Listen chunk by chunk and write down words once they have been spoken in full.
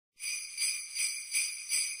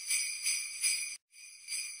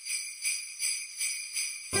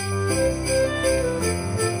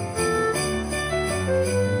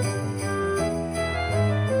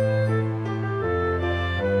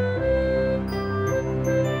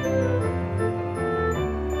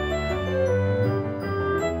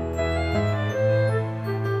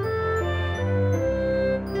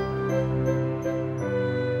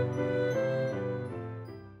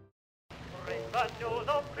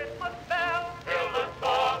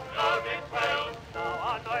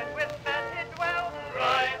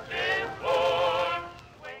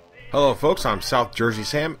Hello folks, I'm South Jersey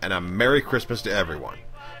Sam, and a Merry Christmas to everyone.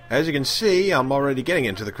 As you can see, I'm already getting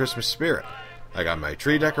into the Christmas spirit. I got my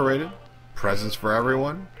tree decorated, presents for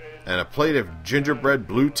everyone, and a plate of gingerbread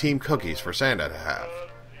blue team cookies for Santa to have.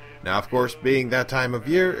 Now, of course, being that time of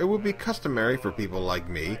year, it would be customary for people like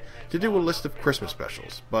me to do a list of Christmas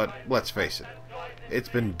specials, but let's face it, it's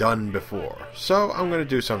been done before, so I'm going to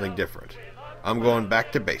do something different. I'm going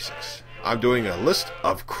back to basics. I'm doing a list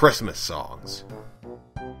of Christmas songs.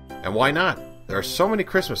 And why not? There are so many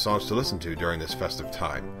Christmas songs to listen to during this festive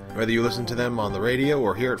time. Whether you listen to them on the radio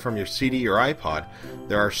or hear it from your CD or iPod,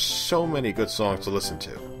 there are so many good songs to listen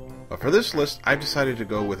to. But for this list, I've decided to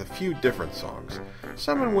go with a few different songs,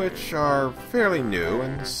 some in which are fairly new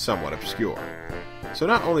and somewhat obscure. So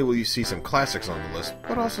not only will you see some classics on the list,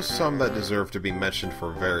 but also some that deserve to be mentioned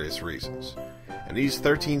for various reasons. And these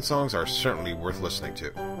 13 songs are certainly worth listening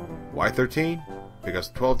to. Why 13?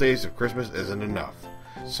 Because 12 days of Christmas isn't enough.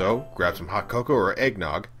 So, grab some hot cocoa or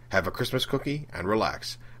eggnog, have a Christmas cookie, and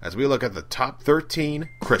relax, as we look at the top 13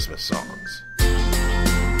 Christmas songs.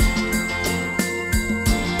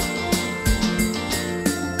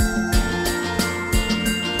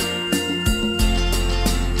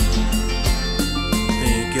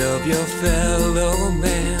 Think of your fellow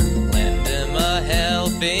man, lend him a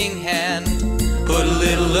helping hand, put a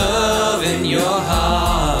little love in your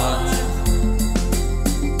heart.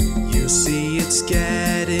 You see it's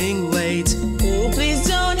getting late. Oh, please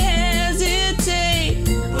don't hesitate.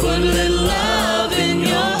 Put a little love in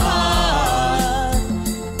your heart.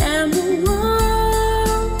 And the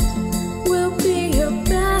world will be a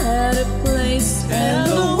better place. And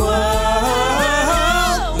the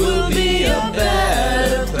world will be a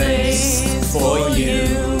better place for you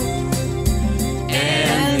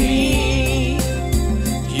and me.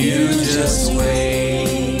 You just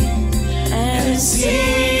wait and see.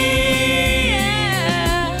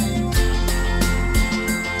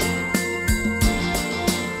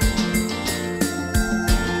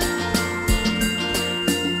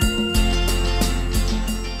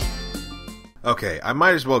 Okay, I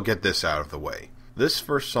might as well get this out of the way. This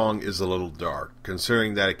first song is a little dark,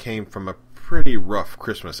 considering that it came from a pretty rough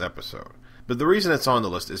Christmas episode. But the reason it's on the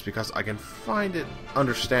list is because I can find it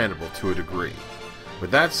understandable to a degree.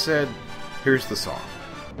 With that said, here's the song.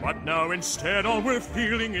 But now instead all we're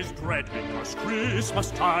feeling is dread, because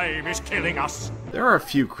Christmas time is killing us. There are a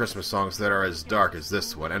few Christmas songs that are as dark as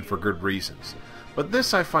this one, and for good reasons. But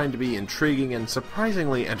this I find to be intriguing and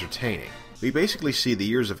surprisingly entertaining. We basically see the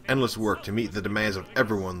years of endless work to meet the demands of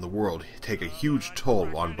everyone in the world take a huge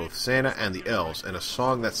toll on both Santa and the elves in a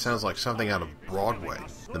song that sounds like something out of Broadway.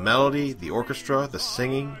 The melody, the orchestra, the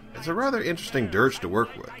singing, it's a rather interesting dirge to work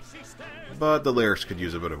with. But the lyrics could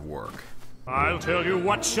use a bit of work. I'll tell you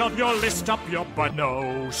what, shove your list up your butt.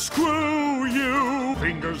 No, screw you.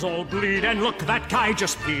 Fingers all bleed, and look, that guy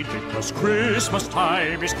just peed, because Christmas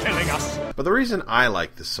time is killing us. But the reason I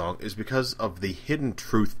like this song is because of the hidden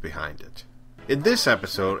truth behind it. In this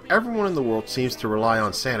episode, everyone in the world seems to rely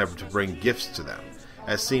on Santa to bring gifts to them,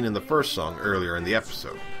 as seen in the first song earlier in the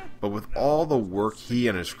episode. But with all the work he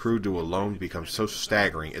and his crew do alone becomes so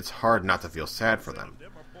staggering, it's hard not to feel sad for them.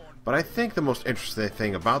 But I think the most interesting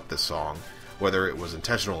thing about this song, whether it was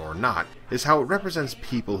intentional or not, is how it represents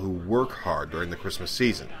people who work hard during the Christmas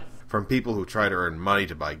season. From people who try to earn money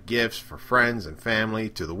to buy gifts for friends and family,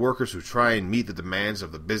 to the workers who try and meet the demands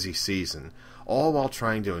of the busy season, all while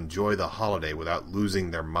trying to enjoy the holiday without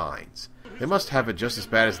losing their minds. They must have it just as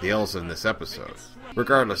bad as the elves in this episode.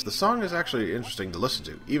 Regardless, the song is actually interesting to listen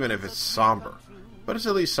to, even if it's somber. But it's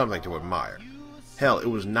at least something to admire. Hell, it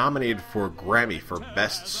was nominated for a Grammy for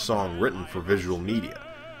Best Song Written for Visual Media,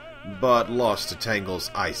 but lost to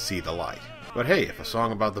Tangle's I See the Light. But hey, if a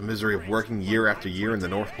song about the misery of working year after year in the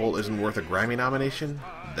North Pole isn't worth a Grammy nomination,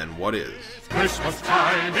 then what is? Christmas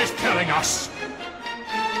time is killing us.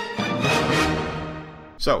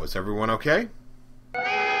 So, is everyone okay?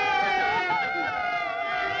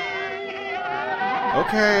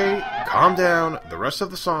 Okay, calm down. The rest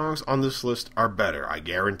of the songs on this list are better, I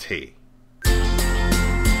guarantee.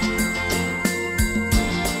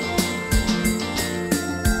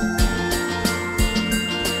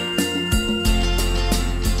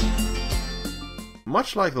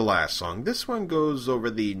 Much like the last song, this one goes over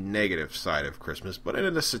the negative side of Christmas, but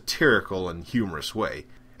in a satirical and humorous way.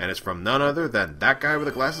 And it's from none other than that guy with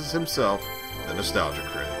the glasses himself, the Nostalgia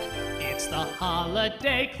Critic. It's the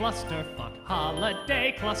holiday clusterfuck,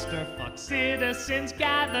 holiday clusterfuck. Citizens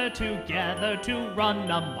gather together to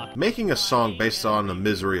run amok. Making a song based on the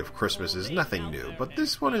misery of Christmas is nothing new, but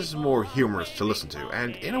this one is more humorous to listen to,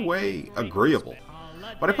 and in a way, agreeable.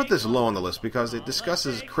 But I put this low on the list because it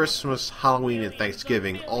discusses Christmas, Halloween, and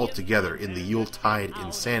Thanksgiving all together in the yuletide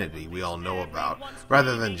insanity we all know about,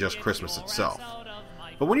 rather than just Christmas itself.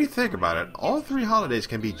 But when you think about it, all three holidays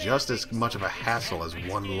can be just as much of a hassle as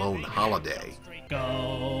one lone holiday.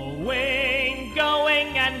 Going, going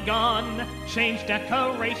and gone. Change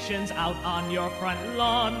decorations out on your front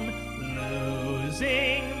lawn.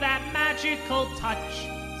 Losing that magical touch.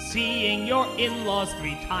 Seeing your in-laws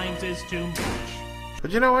 3 times is too much.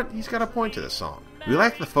 But you know what? He's got a point to this song. We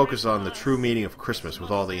lack the focus on the true meaning of Christmas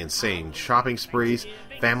with all the insane shopping sprees,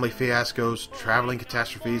 family fiascos, traveling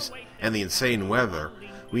catastrophes, and the insane weather.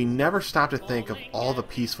 We never stop to think of all the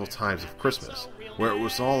peaceful times of Christmas, where it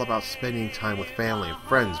was all about spending time with family and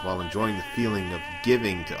friends while enjoying the feeling of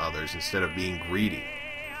giving to others instead of being greedy.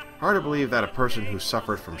 Hard to believe that a person who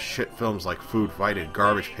suffered from shit films like Food Fight and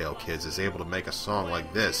Garbage Pail Kids is able to make a song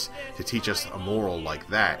like this to teach us a moral like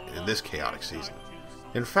that in this chaotic season.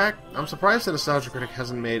 In fact, I'm surprised the Nostalgia Critic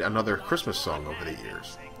hasn't made another Christmas song over the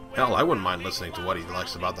years. Hell, I wouldn't mind listening to what he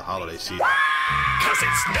likes about the holiday season. Cause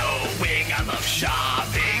it's snowing, I love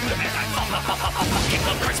shopping, and I fucking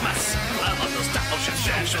love Christmas. I love those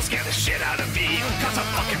stuff she'll scare the shit out of me, cause I'm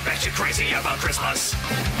fucking batshit crazy about Christmas.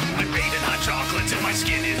 I bathe in hot chocolate till my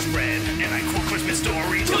skin is red, and I quote Christmas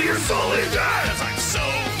stories till your soul is dead. Cause I'm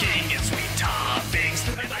soaking in sweet toppings,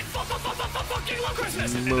 and I fucking love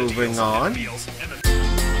Christmas. Moving on.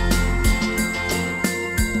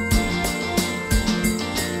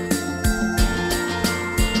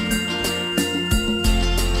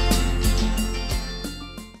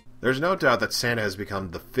 There's no doubt that Santa has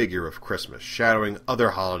become the figure of Christmas, shadowing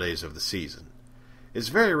other holidays of the season. It's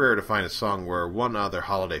very rare to find a song where one other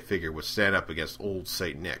holiday figure would stand up against old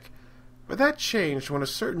St. Nick. But that changed when a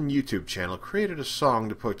certain YouTube channel created a song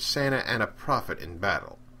to put Santa and a prophet in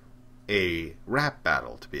battle. A rap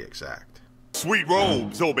battle, to be exact. Sweet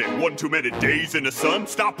robes, oh man, 1 too many days in the sun.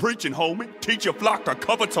 Stop preaching, homie. Teach your flock to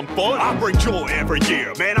covet some fun. I bring joy every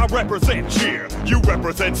year, man. I represent cheer. You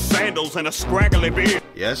represent sandals and a scraggly beard.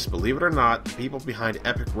 Yes, believe it or not, the people behind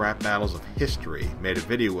epic rap battles of history made a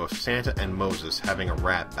video of Santa and Moses having a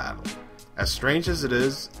rap battle. As strange as it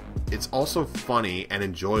is, it's also funny and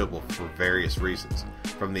enjoyable for various reasons,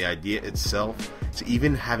 from the idea itself to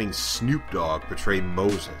even having Snoop Dogg portray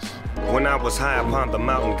Moses. When I was high upon the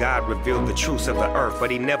mountain, God revealed the truths of the earth, but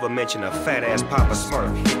he never mentioned a fat-ass Papa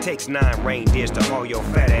Smurf. It takes 9 reindeers to haul your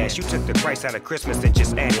fat ass. You took the price out of Christmas and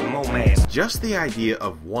just added more mass. Just the idea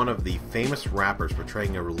of one of the famous rappers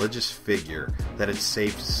portraying a religious figure that had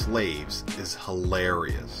saved slaves is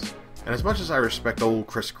hilarious. And as much as I respect old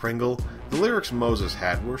Kris Kringle, the lyrics Moses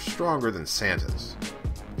had were stronger than Santa's.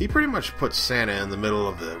 He pretty much put Santa in the middle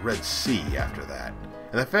of the Red Sea after that.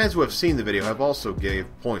 And the fans who have seen the video have also gave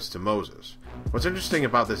points to Moses. What's interesting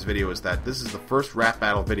about this video is that this is the first rap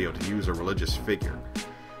battle video to use a religious figure.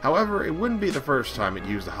 However, it wouldn't be the first time it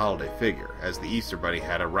used a holiday figure, as the Easter Bunny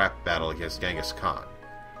had a rap battle against Genghis Khan.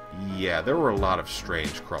 Yeah, there were a lot of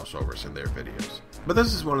strange crossovers in their videos. But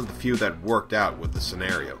this is one of the few that worked out with the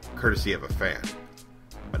scenario, courtesy of a fan.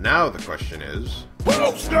 But now the question is...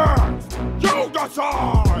 Who stands? You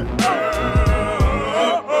decide!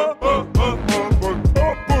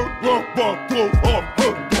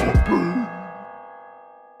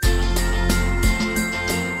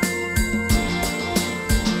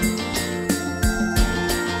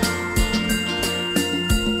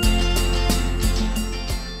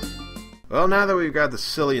 Well, now that we've got the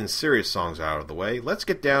silly and serious songs out of the way, let's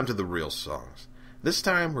get down to the real songs. This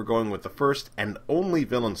time, we're going with the first and only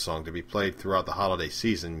villain song to be played throughout the holiday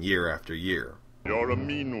season year after year. You're a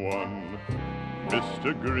mean one,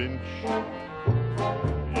 Mr. Grinch.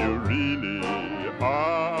 You really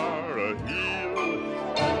are a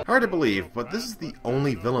heel. Hard to believe, but this is the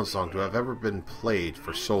only villain song to have ever been played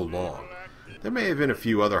for so long. There may have been a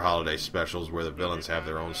few other holiday specials where the villains have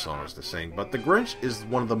their own songs to sing, but the Grinch is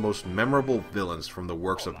one of the most memorable villains from the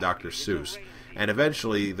works of Dr. Seuss, and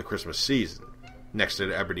eventually the Christmas season, next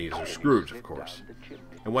to Ebenezer Scrooge, of course.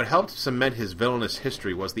 And what helped cement his villainous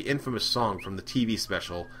history was the infamous song from the TV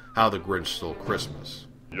special, How the Grinch Stole Christmas.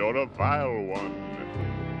 You're a vile one,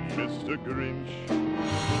 Mr. Grinch.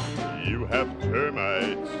 You have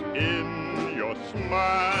termites in your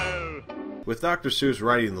smile. With Dr. Seuss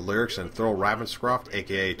writing the lyrics and Thurl Ravenscroft,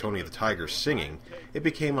 aka Tony the Tiger, singing, it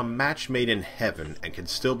became a match made in heaven and can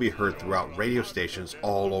still be heard throughout radio stations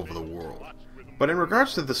all over the world. But in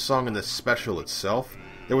regards to the song and the special itself,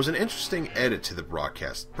 there was an interesting edit to the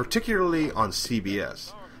broadcast, particularly on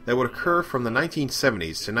CBS, that would occur from the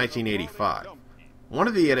 1970s to 1985. One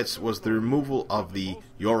of the edits was the removal of the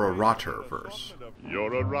 "You're a Rotter" verse.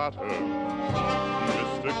 You're a rotter,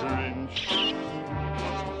 Mr. Grinch.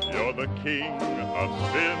 You're the king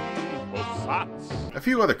of sinful sots. A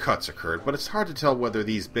few other cuts occurred, but it's hard to tell whether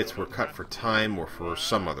these bits were cut for time or for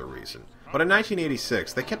some other reason. But in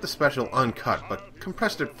 1986, they kept the special uncut, but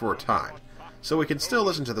compressed it for a time, so we can still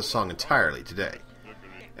listen to the song entirely today.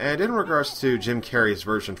 And in regards to Jim Carrey's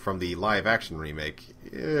version from the live-action remake,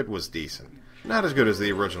 it was decent. Not as good as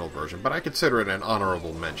the original version, but I consider it an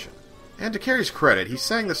honorable mention. And to Carrey's credit, he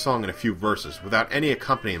sang the song in a few verses without any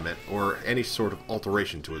accompaniment or any sort of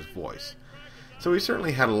alteration to his voice. So he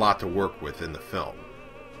certainly had a lot to work with in the film.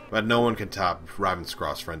 But no one can top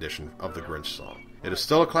Ravenscroft's rendition of the Grinch song. It is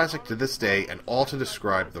still a classic to this day, and all to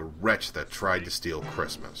describe the wretch that tried to steal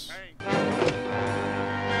Christmas.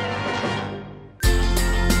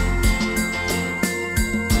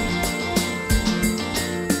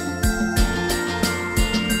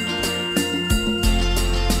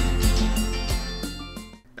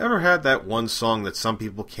 Ever had that one song that some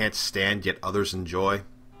people can't stand yet others enjoy?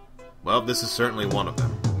 Well, this is certainly one of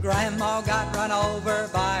them. Grandma got run over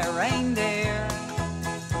by a reindeer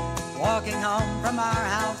walking home from our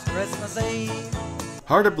house Christmas Eve.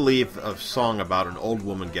 Hard to believe a song about an old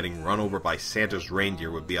woman getting run over by Santa's reindeer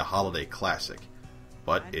would be a holiday classic.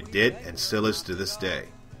 But it did, and still is to this day.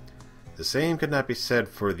 The same could not be said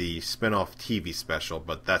for the spin-off TV special,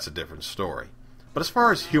 but that's a different story. But as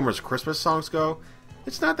far as humorous Christmas songs go,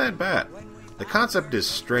 it's not that bad. The concept is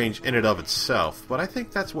strange in and of itself, but I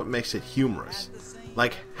think that's what makes it humorous.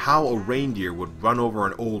 Like how a reindeer would run over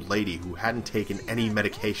an old lady who hadn't taken any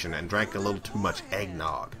medication and drank a little too much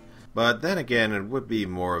eggnog. But then again, it would be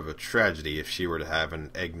more of a tragedy if she were to have an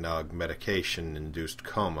eggnog medication-induced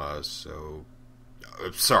coma, so...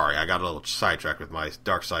 Sorry, I got a little sidetracked with my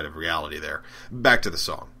dark side of reality there. Back to the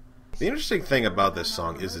song. The interesting thing about this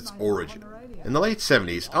song is its origin. In the late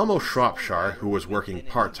 70s, Elmo Shropshire, who was working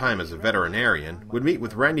part-time as a veterinarian, would meet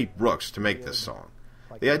with Randy Brooks to make this song.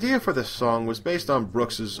 The idea for this song was based on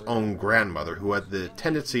Brooks's own grandmother, who had the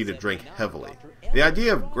tendency to drink heavily. The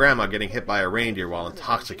idea of Grandma getting hit by a reindeer while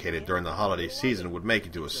intoxicated during the holiday season would make it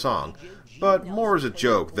into a song, but more as a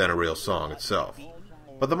joke than a real song itself.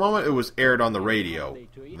 But the moment it was aired on the radio,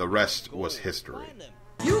 the rest was history.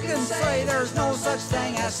 You can say there's no such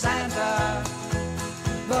thing as Santa,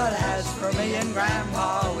 but as for me and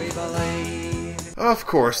Grandma, we believe. Of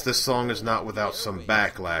course, this song is not without some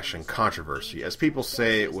backlash and controversy, as people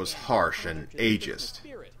say it was harsh and ageist.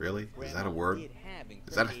 Really? Is that a word?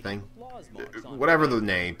 Is that a thing? Whatever the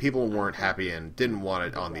name, people weren't happy and didn't want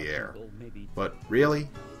it on the air. But really?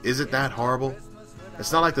 Is it that horrible?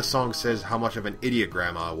 It's not like the song says how much of an idiot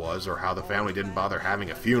Grandma was, or how the family didn't bother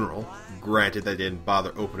having a funeral. Granted, they didn't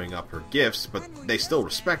bother opening up her gifts, but they still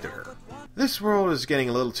respected her. This world is getting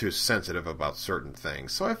a little too sensitive about certain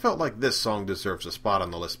things, so I felt like this song deserves a spot on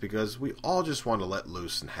the list because we all just want to let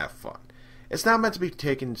loose and have fun. It's not meant to be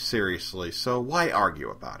taken seriously, so why argue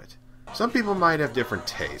about it? Some people might have different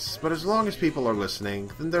tastes, but as long as people are listening,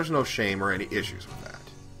 then there's no shame or any issues with that.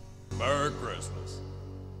 Merry Christmas.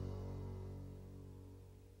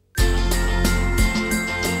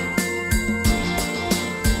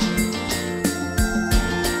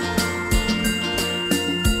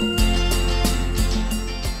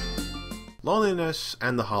 Loneliness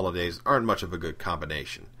and the holidays aren't much of a good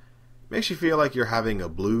combination. Makes you feel like you're having a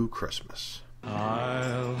blue Christmas.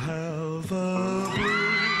 I'll have a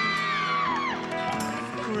blue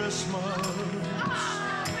Christmas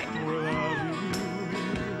without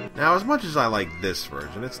you. Now, as much as I like this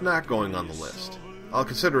version, it's not going on the list. I'll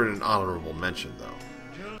consider it an honorable mention, though.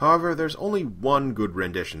 However, there's only one good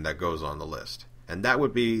rendition that goes on the list, and that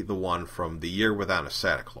would be the one from The Year Without a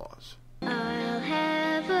Santa Claus. I'll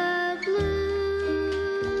have a blue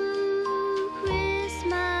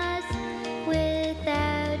Christmas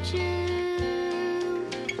without you.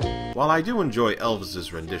 While I do enjoy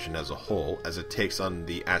Elvis's rendition as a whole, as it takes on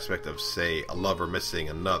the aspect of, say, a lover missing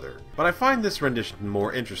another, but I find this rendition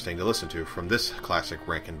more interesting to listen to from this classic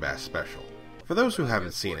Rankin Bass special. For those who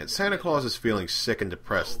haven't seen it, Santa Claus is feeling sick and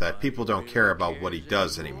depressed that people don't care about what he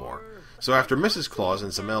does anymore. So after Mrs. Claus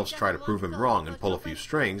and some elves try to prove him wrong and pull a few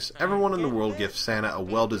strings, everyone in the world gives Santa a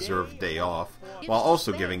well-deserved day off, while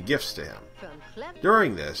also giving gifts to him.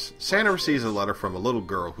 During this, Santa receives a letter from a little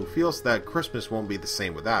girl who feels that Christmas won't be the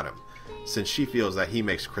same without him, since she feels that he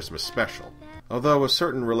makes Christmas special. Although a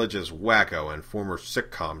certain religious wacko and former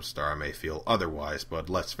sitcom star may feel otherwise,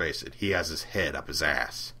 but let's face it, he has his head up his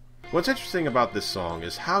ass. What's interesting about this song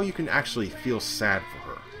is how you can actually feel sad for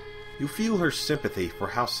her. You feel her sympathy for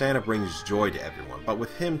how Santa brings joy to everyone, but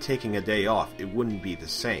with him taking a day off, it wouldn't be the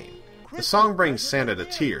same. The song brings Santa to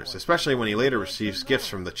tears, especially when he later receives gifts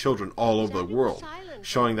from the children all over the world,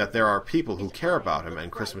 showing that there are people who care about him and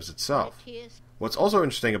Christmas itself. What's also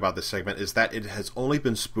interesting about this segment is that it has only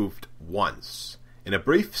been spoofed once, in a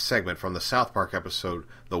brief segment from the South Park episode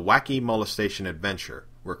The Wacky Molestation Adventure,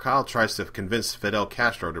 where Kyle tries to convince Fidel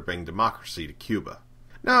Castro to bring democracy to Cuba.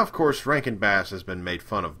 Now, of course, Rankin Bass has been made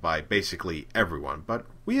fun of by basically everyone, but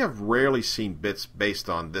we have rarely seen bits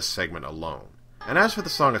based on this segment alone. And as for the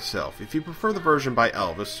song itself, if you prefer the version by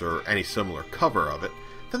Elvis or any similar cover of it,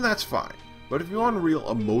 then that's fine. But if you want a real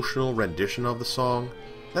emotional rendition of the song,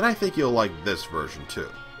 then I think you'll like this version too.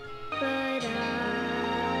 But I'll have a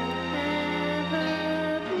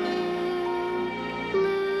blue,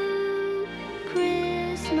 blue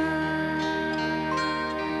Christmas.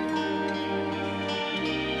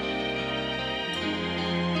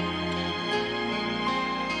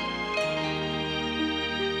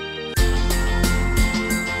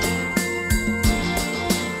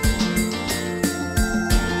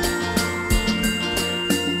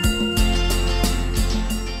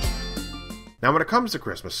 Now when it comes to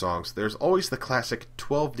Christmas songs, there's always the classic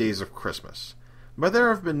 12 Days of Christmas, but there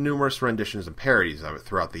have been numerous renditions and parodies of it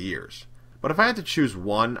throughout the years. But if I had to choose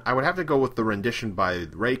one, I would have to go with the rendition by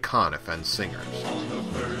Ray Conniff and Singers. On the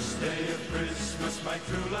first day of Christmas, my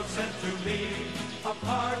true love sent to me a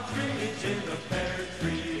partridge in a pear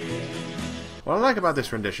tree. What I like about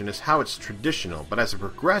this rendition is how it's traditional, but as it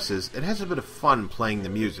progresses, it has a bit of fun playing the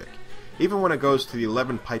music. Even when it goes to the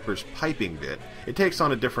 11 Pipers piping bit, it takes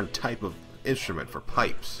on a different type of instrument for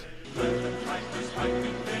pipes.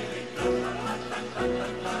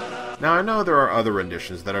 Now I know there are other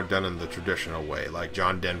renditions that are done in the traditional way, like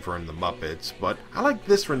John Denver and the Muppets, but I like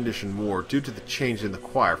this rendition more due to the change in the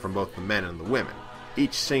choir from both the men and the women,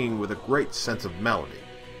 each singing with a great sense of melody.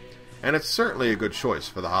 And it's certainly a good choice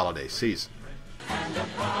for the holiday season. And a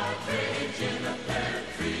partridge in a pear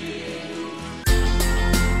tree.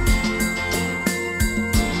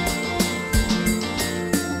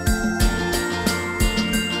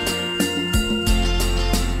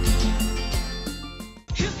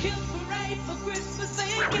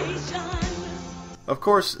 Of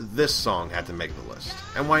course, this song had to make the list.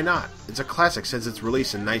 And why not? It's a classic since its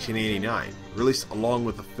release in 1989, released along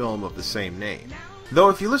with the film of the same name. Though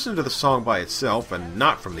if you listen to the song by itself and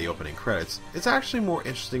not from the opening credits, it's actually more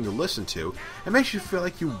interesting to listen to and makes you feel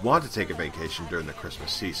like you want to take a vacation during the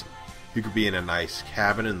Christmas season. You could be in a nice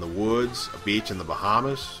cabin in the woods, a beach in the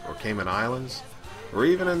Bahamas, or Cayman Islands, or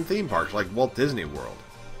even in theme parks like Walt Disney World.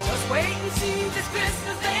 Just wait and see this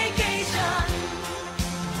Christmas vacation.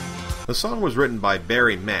 The song was written by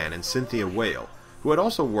Barry Mann and Cynthia Whale, who had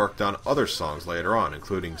also worked on other songs later on,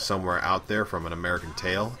 including Somewhere Out There from An American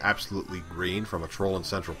Tail, Absolutely Green from A Troll in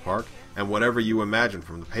Central Park, and Whatever You Imagine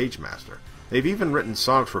from The Pagemaster. They've even written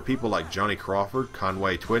songs for people like Johnny Crawford,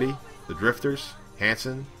 Conway Twitty, The Drifters,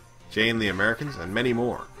 Hanson, Jay and the Americans, and many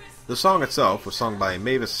more. The song itself was sung by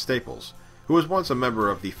Mavis Staples, who was once a member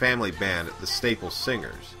of the family band The Staples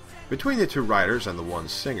Singers. Between the two writers and the one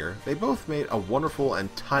singer, they both made a wonderful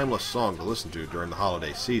and timeless song to listen to during the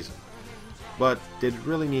holiday season. But did it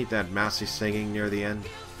really need that mousy singing near the end?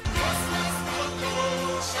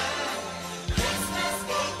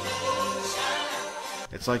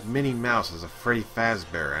 It's like Minnie Mouse as a Freddy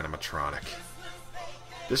Fazbear animatronic.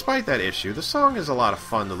 Despite that issue, the song is a lot of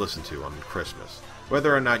fun to listen to on Christmas,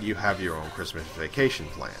 whether or not you have your own Christmas vacation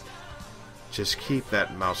planned. Just keep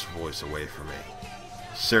that mouse voice away from me.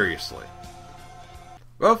 Seriously.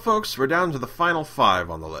 Well, folks, we're down to the final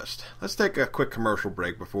 5 on the list. Let's take a quick commercial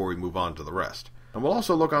break before we move on to the rest. And we'll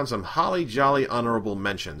also look on some holly jolly honorable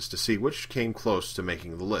mentions to see which came close to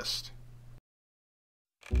making the list.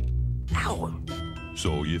 Ow!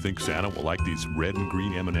 So you think Santa will like these red and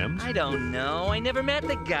green M&Ms? I don't know. I never met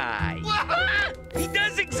the guy. He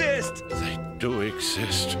does exist! They do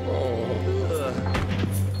exist.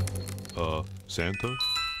 Santa?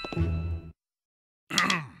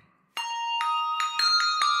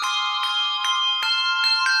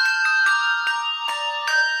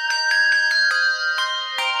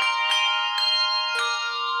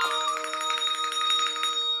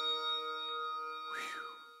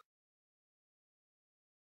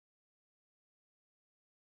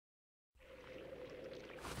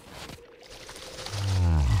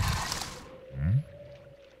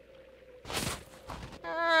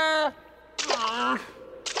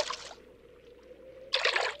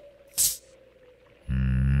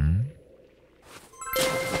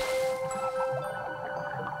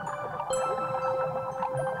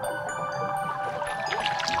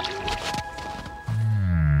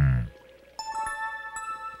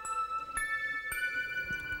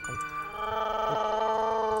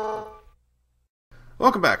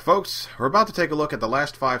 Welcome back, folks. We're about to take a look at the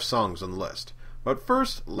last 5 songs on the list. But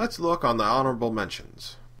first, let's look on the honorable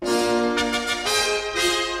mentions. Oh,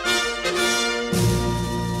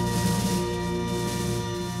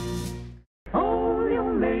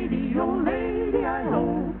 lady, I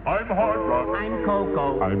know. I'm Hardrock. I'm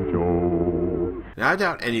Coco. I'm Joe. Now, I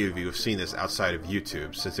doubt any of you have seen this outside of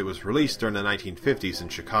YouTube, since it was released during the 1950s in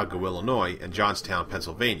Chicago, Illinois, and Johnstown,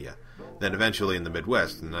 Pennsylvania, then eventually in the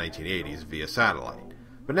Midwest in the 1980s via satellite.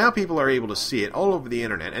 But now people are able to see it all over the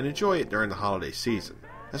internet and enjoy it during the holiday season.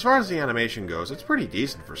 As far as the animation goes, it's pretty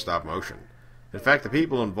decent for stop motion. In fact, the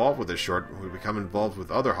people involved with this short will become involved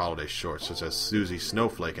with other holiday shorts such as Susie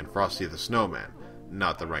Snowflake and Frosty the Snowman,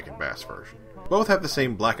 not the Rankin Bass version. Both have the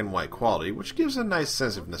same black and white quality, which gives a nice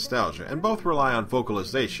sense of nostalgia, and both rely on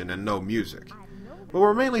vocalization and no music. But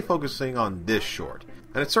we're mainly focusing on this short,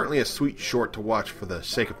 and it's certainly a sweet short to watch for the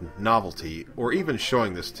sake of novelty, or even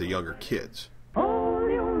showing this to younger kids. Oh,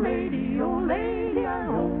 lady, I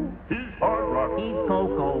know. He's Hardrock. He's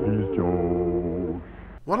Coco. He's Joe.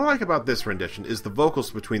 What I like about this rendition is the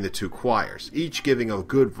vocals between the two choirs, each giving a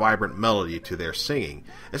good vibrant melody to their singing,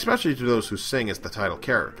 especially to those who sing as the title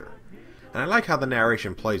character. And I like how the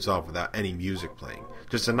narration plays off without any music playing,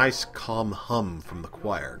 just a nice calm hum from the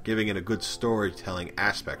choir, giving it a good storytelling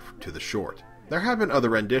aspect to the short. There have been other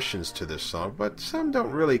renditions to this song, but some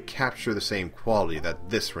don't really capture the same quality that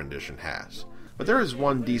this rendition has. But there is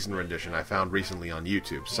one decent rendition I found recently on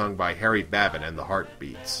YouTube, sung by Harry Babbitt and the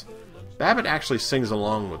Heartbeats. Babbitt actually sings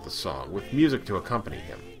along with the song, with music to accompany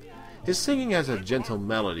him. His singing has a gentle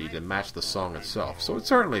melody to match the song itself, so it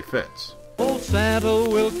certainly fits. Old Santa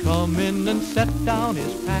will come in and set down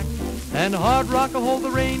his pack, and Hardrock will hold the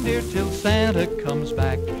reindeer till Santa comes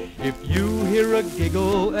back. If you hear a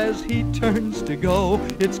giggle as he turns to go,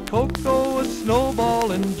 it's Coco, a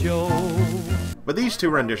Snowball, and Joe. But these two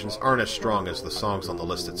renditions aren't as strong as the songs on the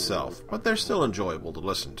list itself, but they're still enjoyable to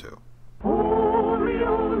listen to.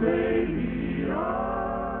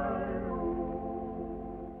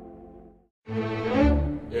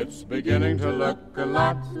 It's beginning to look a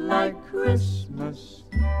lot like Christmas.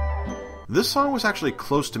 This song was actually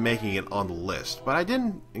close to making it on the list, but I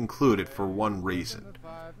didn't include it for one reason.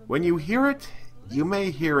 When you hear it, you may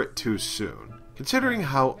hear it too soon. Considering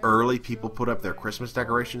how early people put up their Christmas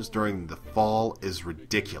decorations during the fall is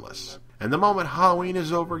ridiculous. And the moment Halloween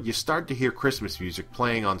is over, you start to hear Christmas music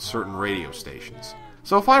playing on certain radio stations.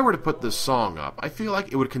 So if I were to put this song up, I feel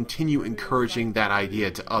like it would continue encouraging that idea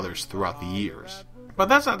to others throughout the years. But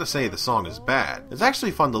that's not to say the song is bad. It's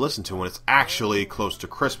actually fun to listen to when it's actually close to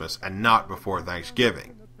Christmas and not before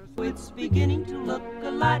Thanksgiving. It's beginning to look a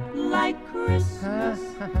lot like Christmas.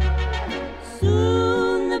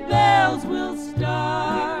 Soon the bells will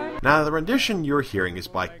start. Now, the rendition you're hearing is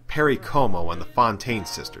by Perry Como and the Fontaine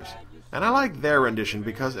Sisters. And I like their rendition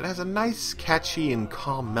because it has a nice, catchy, and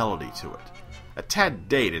calm melody to it. A tad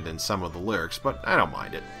dated in some of the lyrics, but I don't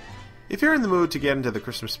mind it. If you're in the mood to get into the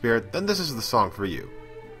Christmas spirit, then this is the song for you.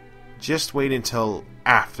 Just wait until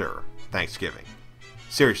after Thanksgiving.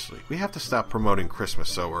 Seriously, we have to stop promoting Christmas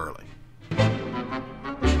so early.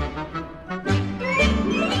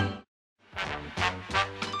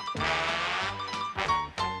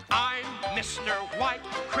 I'm Mr. White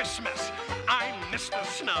Christmas. I'm Mr.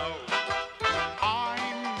 Snow.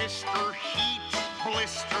 I'm Mr. Heat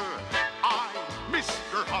Blister. I'm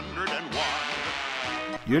Mr. 101.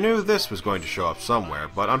 You knew this was going to show up somewhere,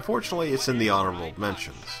 but unfortunately it's in the honorable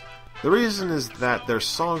mentions. The reason is that their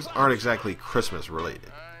songs aren't exactly Christmas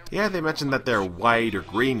related. Yeah, they mention that they're white or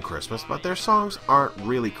green Christmas, but their songs aren't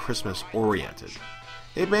really Christmas oriented.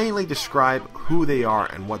 They mainly describe who they are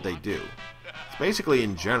and what they do. It's basically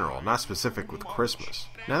in general, not specific with Christmas.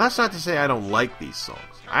 Now that's not to say I don't like these songs.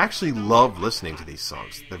 I actually love listening to these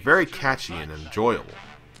songs. They're very catchy and enjoyable.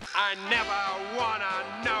 I never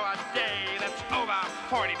wanna know a day that's over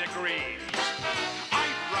 40 degrees.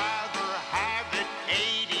 I'd rather have it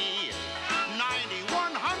 80, 90,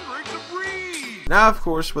 100 degrees. Now, of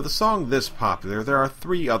course, with a song this popular, there are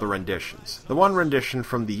 3 other renditions. The one rendition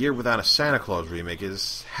from the Year Without a Santa Claus remake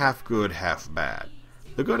is half good, half bad.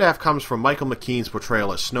 The good half comes from Michael McKean's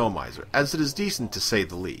portrayal as Snow Miser, as it is decent to say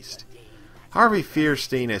the least. Harvey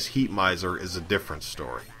Fierstein as Heat Miser is a different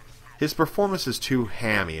story. His performance is too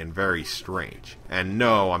hammy and very strange. And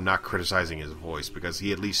no, I'm not criticizing his voice because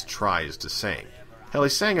he at least tries to sing. Hell, he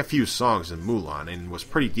sang a few songs in Mulan and was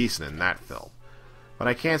pretty decent in that film. But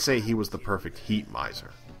I can't say he was the perfect Heat Miser.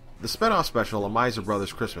 The spin-off special, A Miser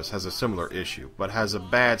Brothers Christmas, has a similar issue, but has a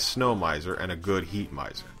bad Snow Miser and a good Heat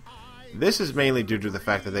Miser. This is mainly due to the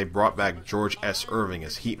fact that they brought back George S. Irving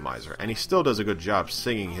as Heat Miser, and he still does a good job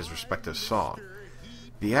singing his respective song.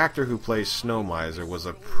 The actor who plays Snow Miser was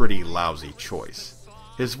a pretty lousy choice.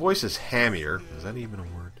 His voice is hammier, is that even a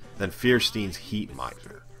word, than Fierstein's Heat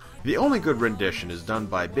Miser. The only good rendition is done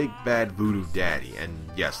by Big Bad Voodoo Daddy, and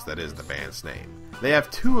yes, that is the band's name. They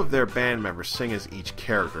have two of their band members sing as each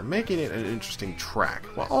character, making it an interesting track,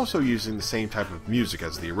 while also using the same type of music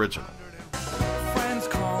as the original. Friends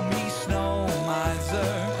call me Snow Miser.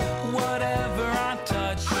 Whatever I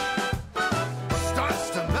touch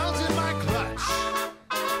starts to melt in my clutch.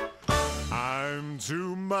 I'm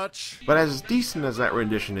too much. But as decent as that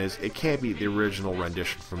rendition is, it can't beat the original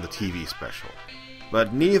rendition from the TV special.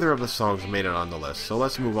 But neither of the songs made it on the list, so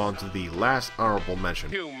let's move on to the last honorable mention.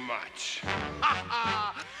 Too much.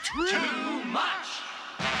 Too much.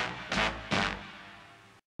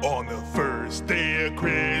 On the first day of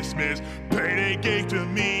Christmas, Payday gave to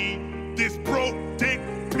me this broke dick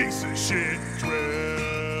piece of shit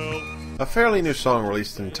drill. A fairly new song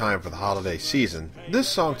released in time for the holiday season, this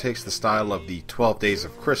song takes the style of the 12 Days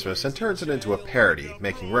of Christmas and turns it into a parody,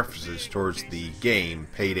 making references towards the game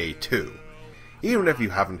Payday 2. Even if you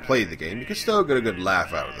haven't played the game, you can still get a good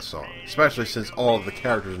laugh out of the song, especially since all of the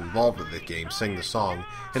characters involved with the game sing the song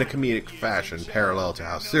in a comedic fashion parallel to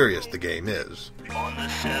how serious the game is. On the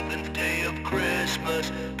 7th day of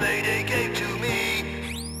Christmas, Payday gave to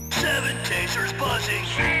me 7 tasers buzzing,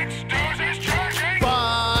 6 doses charging,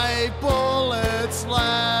 5 bullets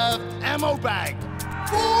left. Ammo bag.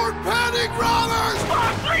 4 panic robbers.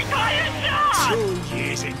 3 tires shot. 2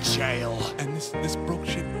 years in jail. And this broke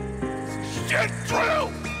shit. Shit drill!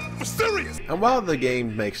 For serious! And while the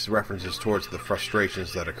game makes references towards the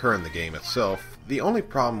frustrations that occur in the game itself, the only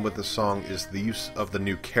problem with the song is the use of the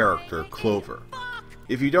new character, Clover.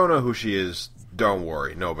 If you don't know who she is, don't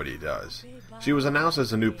worry, nobody does. She was announced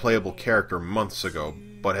as a new playable character months ago,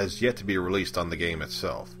 but has yet to be released on the game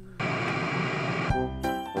itself.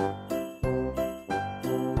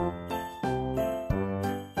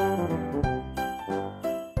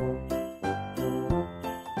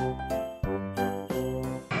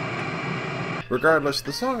 Regardless,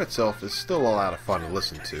 the song itself is still a lot of fun to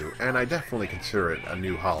listen to, and I definitely consider it a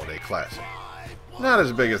new holiday classic. Not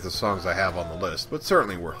as big as the songs I have on the list, but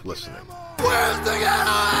certainly worth listening. Where's the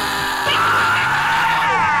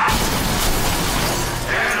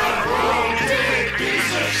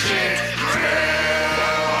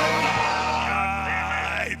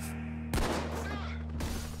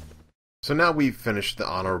So now we've finished the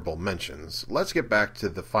honorable mentions, let's get back to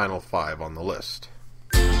the final 5 on the list.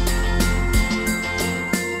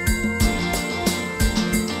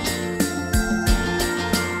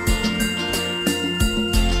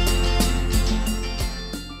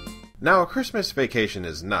 Now, A Christmas Vacation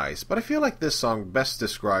is nice, but I feel like this song best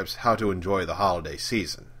describes how to enjoy the holiday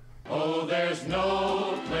season. Oh, there's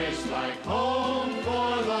no place like home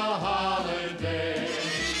for the holiday.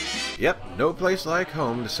 Yep, no place like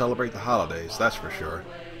home to celebrate the holidays, that's for sure.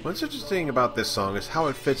 What's interesting about this song is how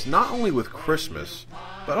it fits not only with Christmas,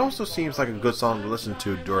 but also seems like a good song to listen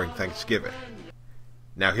to during Thanksgiving.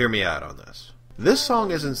 Now hear me out on this. This song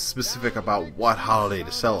isn't specific about what holiday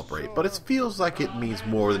to celebrate, but it feels like it means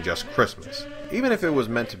more than just Christmas. Even if it was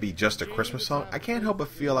meant to be just a Christmas song, I can't help but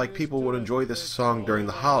feel like people would enjoy this song during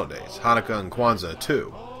the holidays, Hanukkah and Kwanzaa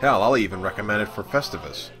too. Hell, I'll even recommend it for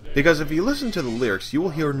Festivus. Because if you listen to the lyrics, you will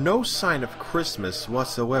hear no sign of Christmas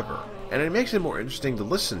whatsoever, and it makes it more interesting to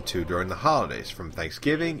listen to during the holidays, from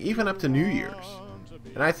Thanksgiving even up to New Year's.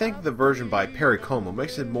 And I think the version by Perry Como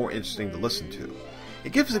makes it more interesting to listen to.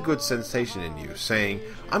 It gives a good sensation in you, saying,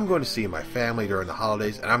 I'm going to see my family during the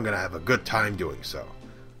holidays and I'm going to have a good time doing so.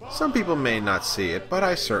 Some people may not see it, but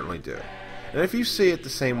I certainly do. And if you see it the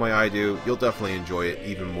same way I do, you'll definitely enjoy it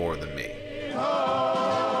even more than me.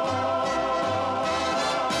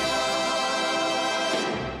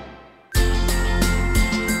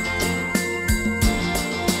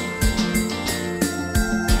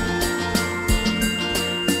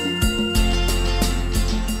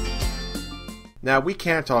 Now, we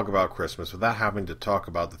can't talk about Christmas without having to talk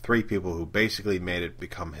about the 3 people who basically made it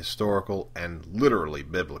become historical and literally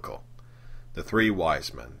biblical. The 3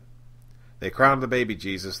 wise men. They crowned the baby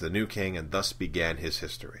Jesus the new king and thus began his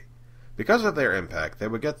history. Because of their impact, they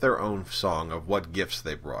would get their own song of what gifts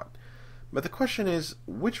they brought. But the question is,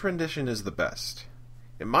 which rendition is the best?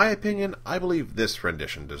 In my opinion, I believe this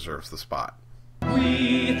rendition deserves the spot.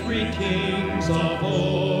 We 3 kings of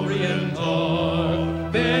Orient are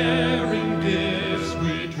bearing gifts,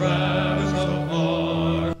 we traverse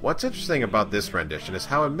afar. What's interesting about this rendition is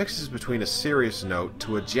how it mixes between a serious note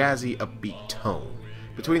to a jazzy, upbeat tone,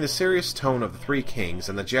 between the serious tone of the 3 kings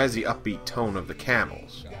and the jazzy, upbeat tone of the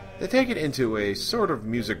camels. They take it into a sort of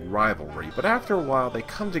music rivalry, but after a while they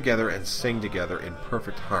come together and sing together in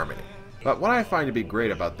perfect harmony. But what I find to be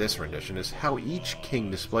great about this rendition is how each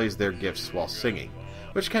king displays their gifts while singing,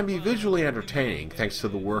 which can be visually entertaining thanks to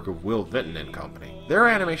the work of Will Vinton and company. Their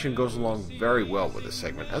animation goes along very well with this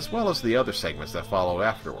segment, as well as the other segments that follow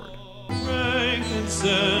afterward.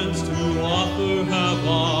 Frankincense to offer have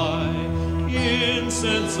I,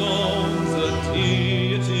 incense owns the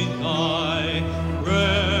deity high,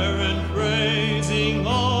 rare and praising,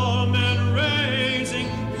 all men raising,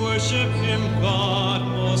 worship him God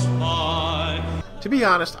most high. To be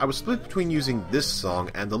honest, I was split between using this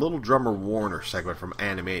song and the Little Drummer Warner segment from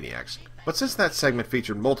Animaniacs, but since that segment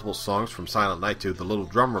featured multiple songs from Silent Night to The Little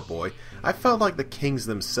Drummer Boy, I felt like the kings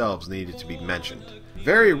themselves needed to be mentioned.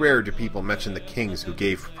 Very rare do people mention the kings who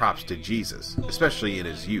gave props to Jesus, especially in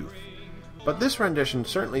his youth. But this rendition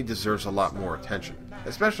certainly deserves a lot more attention,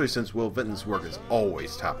 especially since Will Vinton's work is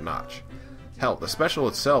always top-notch. Hell, the special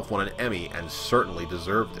itself won an Emmy and certainly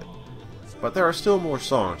deserved it. But there are still more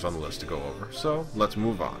songs on the list to go over, so let's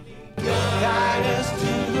move on. Guide us to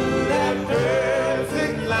that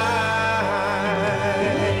perfect life.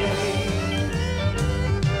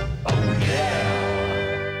 Oh yeah.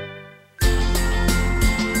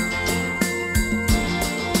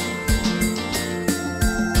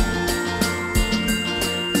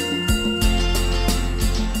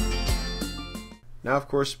 Now, of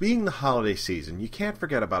course, being the holiday season, you can't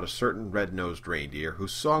forget about a certain red-nosed reindeer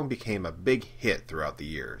whose song became a big hit throughout the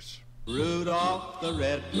years. Rudolph the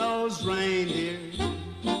red-nosed reindeer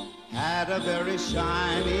had a very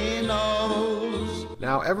shiny nose.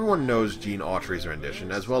 Now, everyone knows Gene Autry's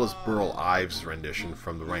rendition, as well as Burl Ives' rendition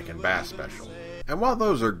from the Rankin Bass special. And while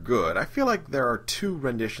those are good, I feel like there are two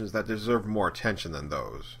renditions that deserve more attention than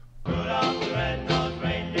those. Rudolph the red-nosed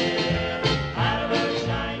reindeer had a very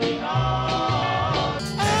shiny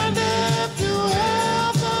nose. And if you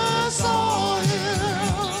ever saw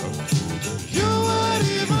him, you would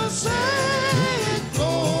even say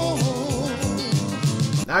go.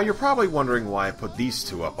 Now, you're probably wondering why I put these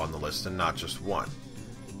two up on the list and not just one.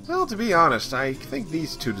 Well, to be honest, I think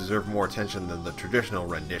these two deserve more attention than the traditional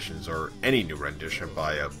renditions or any new rendition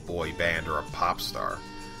by a boy band or a pop star.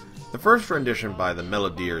 The first rendition by the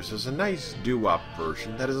Melodiers is a nice doo-wop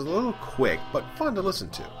version that is a little quick but fun to listen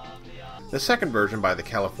to. The second version by the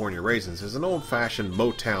California Raisins is an old-fashioned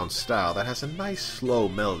Motown style that has a nice slow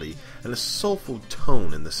melody and a soulful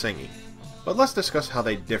tone in the singing. But let's discuss how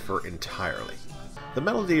they differ entirely. The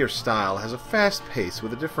Melodier style has a fast pace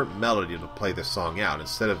with a different melody to play the song out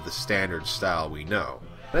instead of the standard style we know.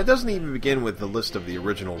 And it doesn't even begin with the list of the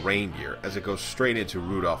original reindeer, as it goes straight into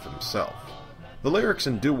Rudolph himself. The lyrics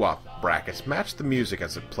and doo-wop brackets match the music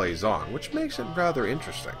as it plays on, which makes it rather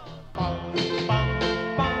interesting.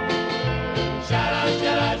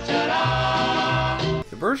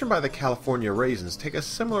 The version by the California Raisins take a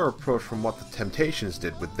similar approach from what the Temptations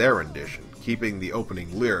did with their rendition, keeping the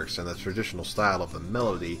opening lyrics and the traditional style of the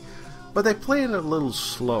melody, but they play it a little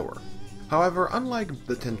slower. However, unlike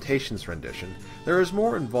the Temptations rendition, there is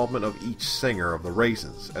more involvement of each singer of the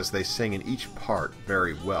Raisins, as they sing in each part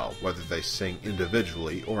very well, whether they sing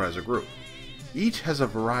individually or as a group. Each has a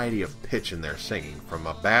variety of pitch in their singing, from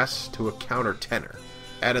a bass to a countertenor.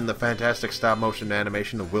 Add in the fantastic stop-motion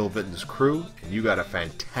animation of Will Vinton's crew, and you got a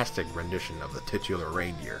fantastic rendition of the titular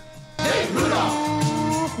reindeer. Hey,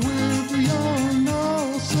 Rudolph! With your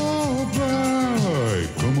nose so bright.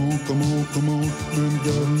 Come on, and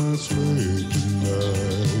get my sleigh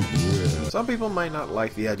tonight, yeah. Some people might not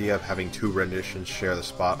like the idea of having two renditions share the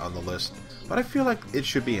spot on the list, but I feel like it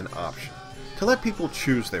should be an option, to let people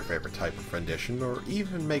choose their favorite type of rendition, or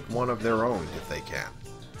even make one of their own if they can.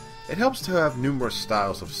 It helps to have numerous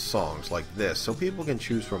styles of songs like this, so people can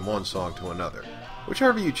choose from one song to another.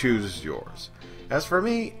 Whichever you choose is yours. As for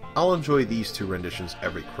me, I'll enjoy these two renditions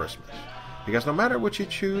every Christmas, because no matter which you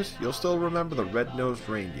choose, you'll still remember the red-nosed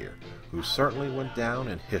reindeer, who certainly went down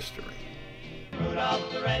in history.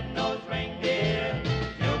 Rudolph the red-nosed reindeer,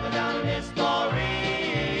 you'll go down in history.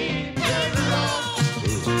 Hey,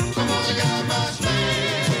 Rudolph, come on, I got my sleigh.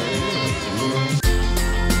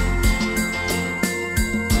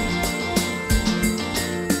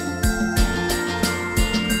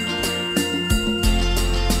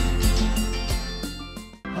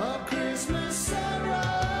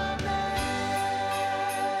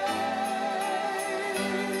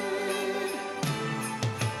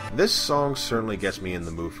 This song certainly gets me in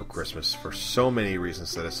the mood for Christmas for so many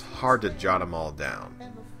reasons that it's hard to jot them all down.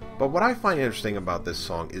 But what I find interesting about this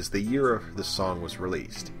song is the year the song was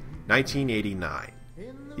released, 1989.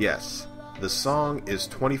 Yes, the song is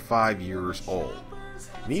 25 years old.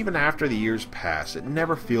 And even after the years pass, it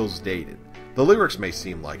never feels dated. The lyrics may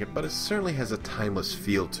seem like it, but it certainly has a timeless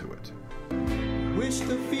feel to it. Wish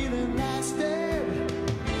the feeling lasted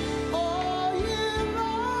all year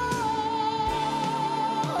long.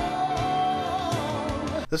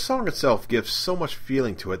 The song itself gives so much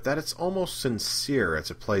feeling to it that it's almost sincere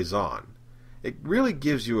as it plays on. It really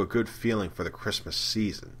gives you a good feeling for the Christmas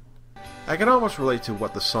season. I can almost relate to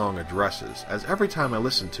what the song addresses, as every time I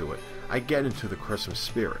listen to it, I get into the Christmas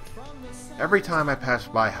spirit. Every time I pass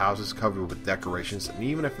by houses covered with decorations, and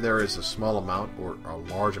even if there is a small amount or a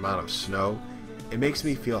large amount of snow, it makes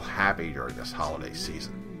me feel happy during this holiday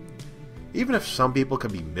season. Even if some people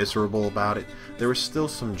can be miserable about it, there is still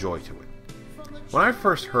some joy to it. When I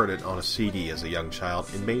first heard it on a CD as a young child,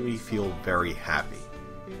 it made me feel very happy.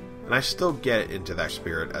 And I still get into that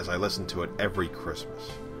spirit as I listen to it every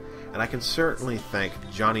Christmas. And I can certainly thank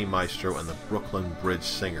Johnny Maestro and the Brooklyn Bridge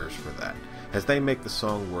Singers for that, as they make the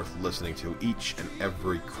song worth listening to each and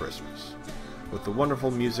every Christmas. With the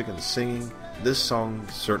wonderful music and singing, this song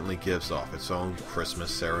certainly gives off its own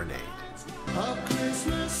Christmas serenade. A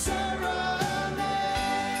Christmas serenade.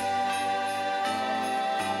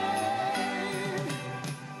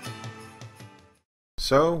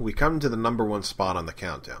 So, we come to the number one spot on the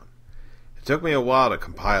countdown. It took me a while to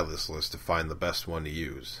compile this list to find the best one to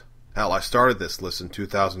use. Hell, I started this list in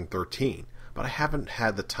 2013, but I haven't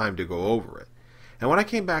had the time to go over it. And when I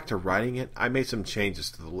came back to writing it, I made some changes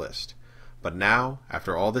to the list. But now,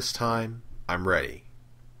 after all this time, I'm ready.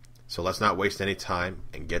 So let's not waste any time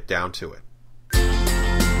and get down to it.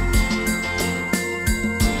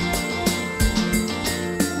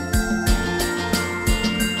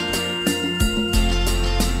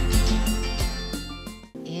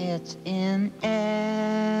 It's in every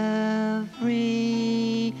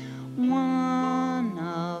one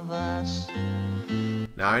of us.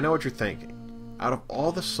 Now I know what you're thinking. Out of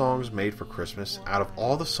all the songs made for Christmas, out of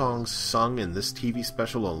all the songs sung in this TV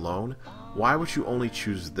special alone, why would you only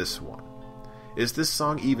choose this one? Is this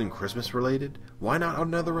song even Christmas related? Why not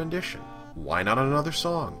another rendition? Why not another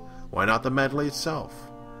song? Why not the medley itself?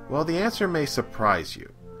 Well, the answer may surprise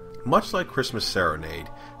you. Much like Christmas Serenade,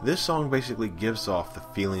 this song basically gives off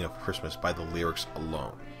the feeling of Christmas by the lyrics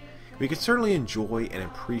alone. We can certainly enjoy and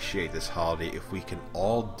appreciate this holiday if we can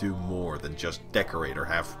all do more than just decorate or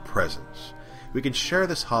have presents. We can share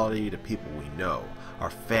this holiday to people we know,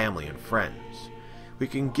 our family and friends. We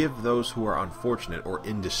can give those who are unfortunate or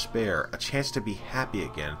in despair a chance to be happy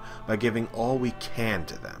again by giving all we can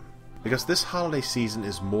to them. Because this holiday season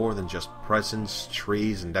is more than just presents,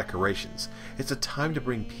 trees, and decorations. It's a time to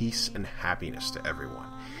bring peace and happiness to everyone.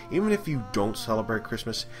 Even if you don't celebrate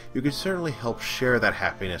Christmas, you can certainly help share that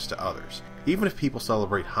happiness to others. Even if people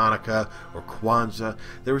celebrate Hanukkah or Kwanzaa,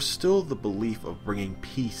 there is still the belief of bringing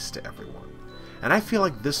peace to everyone. And I feel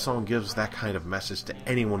like this song gives that kind of message to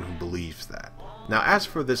anyone who believes that. Now, as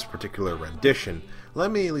for this particular rendition, let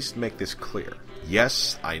me at least make this clear.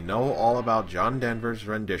 Yes, I know all about John Denver's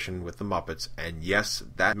rendition with the Muppets, and yes,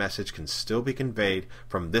 that message can still be conveyed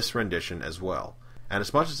from this rendition as well. And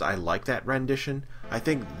as much as I like that rendition, I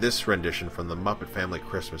think this rendition from the Muppet Family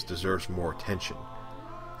Christmas deserves more attention.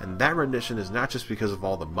 And that rendition is not just because of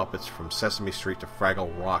all the Muppets from Sesame Street to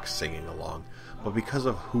Fraggle Rock singing along, but because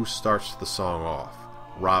of who starts the song off,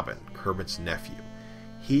 Robin, Kermit's nephew.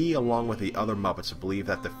 He, along with the other Muppets, believe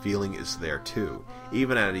that the feeling is there too,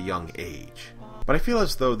 even at a young age. But I feel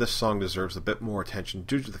as though this song deserves a bit more attention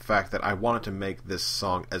due to the fact that I wanted to make this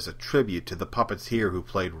song as a tribute to the puppeteer who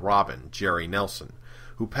played Robin, Jerry Nelson,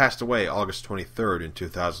 who passed away August 23rd in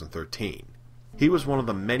 2013. He was one of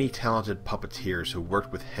the many talented puppeteers who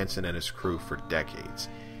worked with Henson and his crew for decades.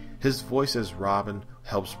 His voice as Robin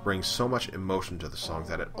helps bring so much emotion to the song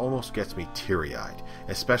that it almost gets me teary-eyed,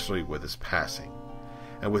 especially with his passing.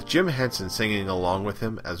 And with Jim Henson singing along with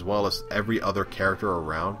him, as well as every other character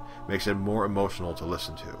around, makes it more emotional to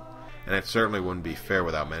listen to. And it certainly wouldn't be fair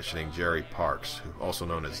without mentioning Jerry Parks, also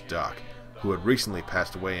known as Duck, who had recently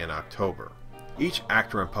passed away in October. Each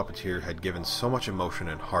actor and puppeteer had given so much emotion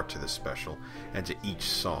and heart to this special, and to each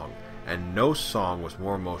song, and no song was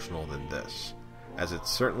more emotional than this, as it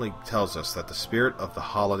certainly tells us that the spirit of the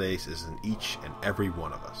holidays is in each and every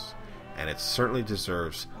one of us, and it certainly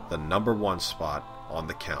deserves the number one spot on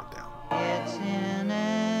the countdown. It's in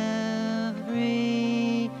every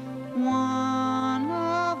one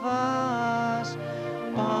of us.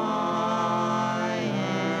 By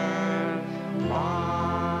and by.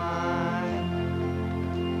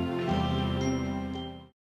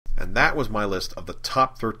 And that was my list of the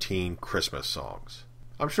top 13 Christmas songs.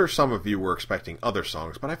 I'm sure some of you were expecting other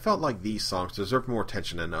songs, but I felt like these songs deserved more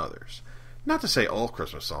attention than others. Not to say all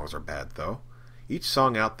Christmas songs are bad, though. Each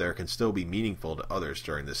song out there can still be meaningful to others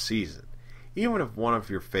during this season. Even if one of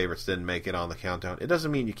your favorites didn't make it on the countdown, it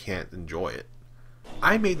doesn't mean you can't enjoy it.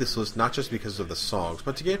 I made this list not just because of the songs,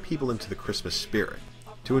 but to get people into the Christmas spirit.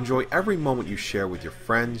 To enjoy every moment you share with your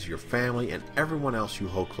friends, your family, and everyone else you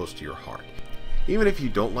hold close to your heart. Even if you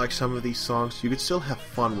don't like some of these songs, you could still have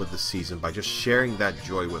fun with the season by just sharing that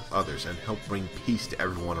joy with others and help bring peace to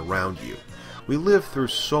everyone around you. We lived through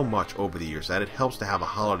so much over the years that it helps to have a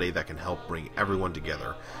holiday that can help bring everyone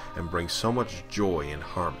together and bring so much joy and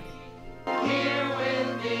harmony. Here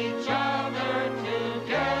with each other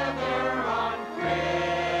together on Christmas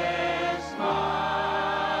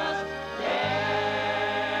Day.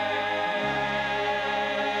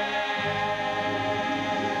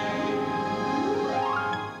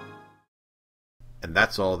 And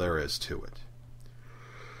that's all there is to it.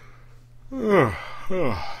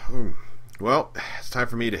 Well, it's time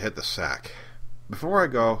for me to hit the sack. Before I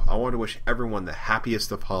go, I want to wish everyone the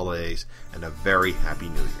happiest of holidays and a very happy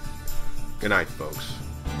New Year. Good night, folks.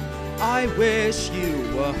 I wish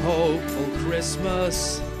you a hopeful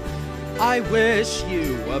Christmas. I wish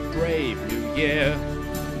you a brave New Year.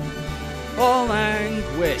 All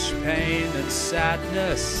anguish, pain, and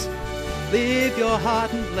sadness, leave your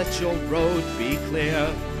heart and let your road be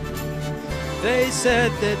clear. They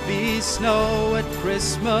said there'd be snow at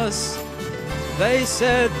Christmas. They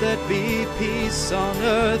said there'd be peace on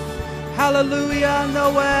earth. Hallelujah,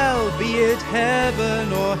 Noel, be it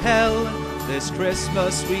heaven or hell. This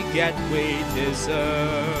Christmas we get we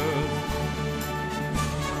deserve.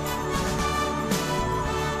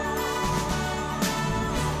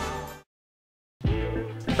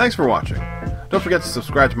 Thanks for watching. Don't forget to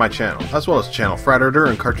subscribe to my channel, as well as Channel Frederator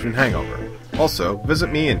and Cartoon Hangover. Also,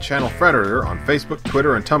 visit me and Channel Frederator on Facebook,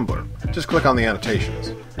 Twitter, and Tumblr. Just click on the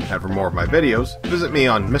annotations. And for more of my videos, visit me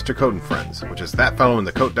on Mr. Coat and Friends, which is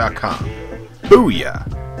thatfellowinthecoat.com.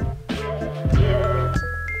 Booyah!